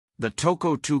The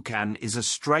Toco toucan is a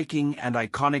striking and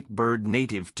iconic bird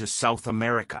native to South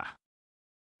America.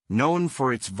 Known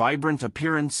for its vibrant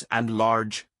appearance and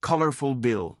large, colorful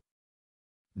bill.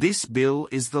 This bill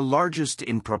is the largest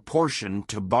in proportion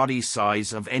to body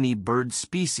size of any bird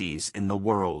species in the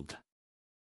world.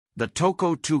 The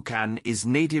Toco toucan is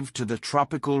native to the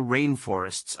tropical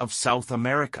rainforests of South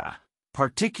America,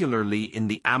 particularly in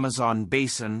the Amazon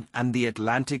basin and the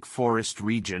Atlantic forest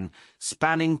region,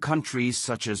 spanning countries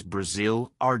such as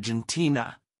Brazil,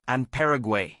 Argentina, and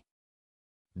Paraguay.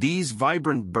 These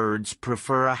vibrant birds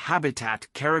prefer a habitat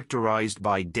characterized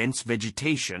by dense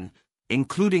vegetation,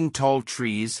 including tall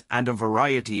trees and a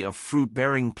variety of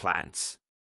fruit-bearing plants.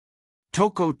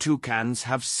 Toco toucans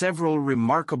have several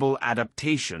remarkable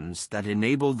adaptations that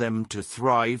enable them to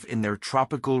thrive in their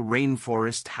tropical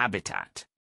rainforest habitat.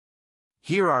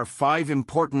 Here are 5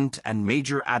 important and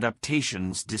major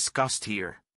adaptations discussed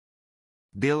here.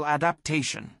 Bill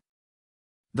adaptation.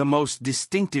 The most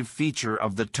distinctive feature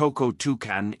of the Toco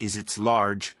toucan is its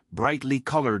large, brightly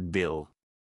colored bill.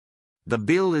 The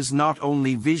bill is not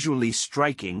only visually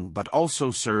striking but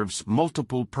also serves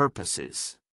multiple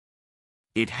purposes.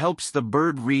 It helps the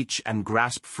bird reach and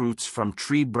grasp fruits from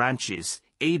tree branches,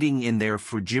 aiding in their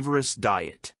frugivorous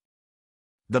diet.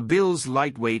 The bill's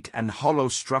lightweight and hollow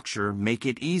structure make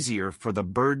it easier for the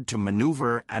bird to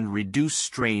maneuver and reduce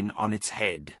strain on its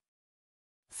head.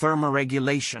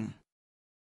 Thermoregulation.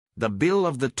 The bill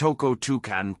of the Toco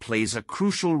toucan plays a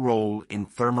crucial role in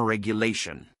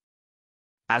thermoregulation.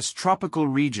 As tropical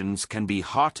regions can be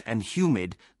hot and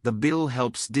humid, the bill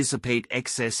helps dissipate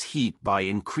excess heat by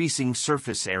increasing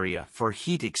surface area for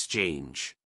heat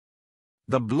exchange.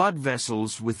 The blood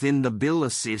vessels within the bill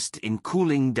assist in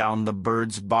cooling down the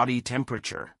bird's body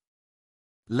temperature.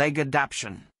 Leg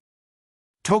adaptation.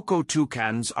 Toco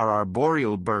toucans are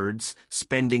arboreal birds,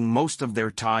 spending most of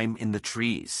their time in the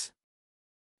trees.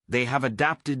 They have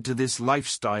adapted to this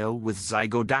lifestyle with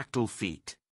zygodactyl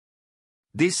feet.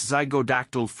 This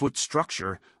zygodactyl foot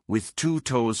structure, with 2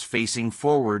 toes facing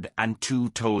forward and 2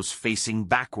 toes facing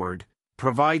backward,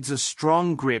 provides a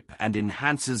strong grip and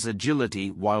enhances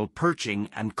agility while perching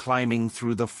and climbing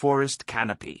through the forest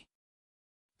canopy.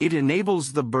 It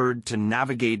enables the bird to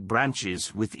navigate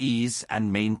branches with ease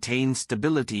and maintain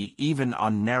stability even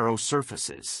on narrow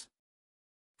surfaces.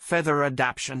 Feather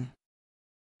adaptation.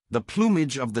 The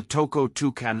plumage of the Toco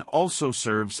toucan also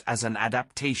serves as an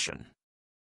adaptation.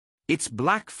 Its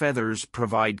black feathers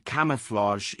provide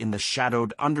camouflage in the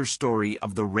shadowed understory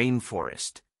of the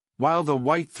rainforest, while the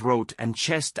white throat and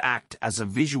chest act as a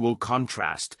visual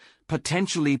contrast,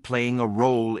 potentially playing a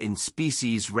role in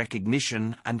species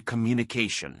recognition and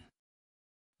communication.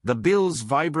 The bill's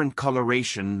vibrant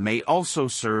coloration may also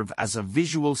serve as a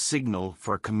visual signal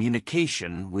for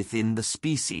communication within the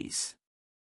species.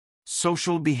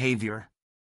 Social behavior.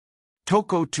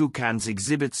 Toco toucans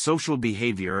exhibit social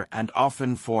behavior and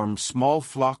often form small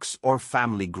flocks or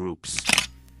family groups.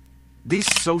 This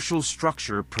social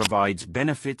structure provides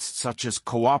benefits such as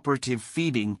cooperative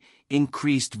feeding,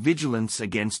 increased vigilance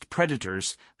against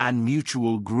predators, and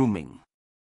mutual grooming.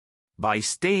 By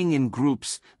staying in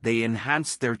groups, they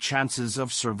enhance their chances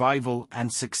of survival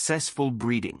and successful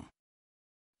breeding.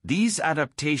 These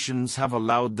adaptations have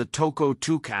allowed the Toco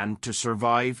toucan to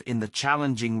survive in the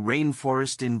challenging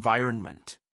rainforest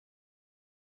environment.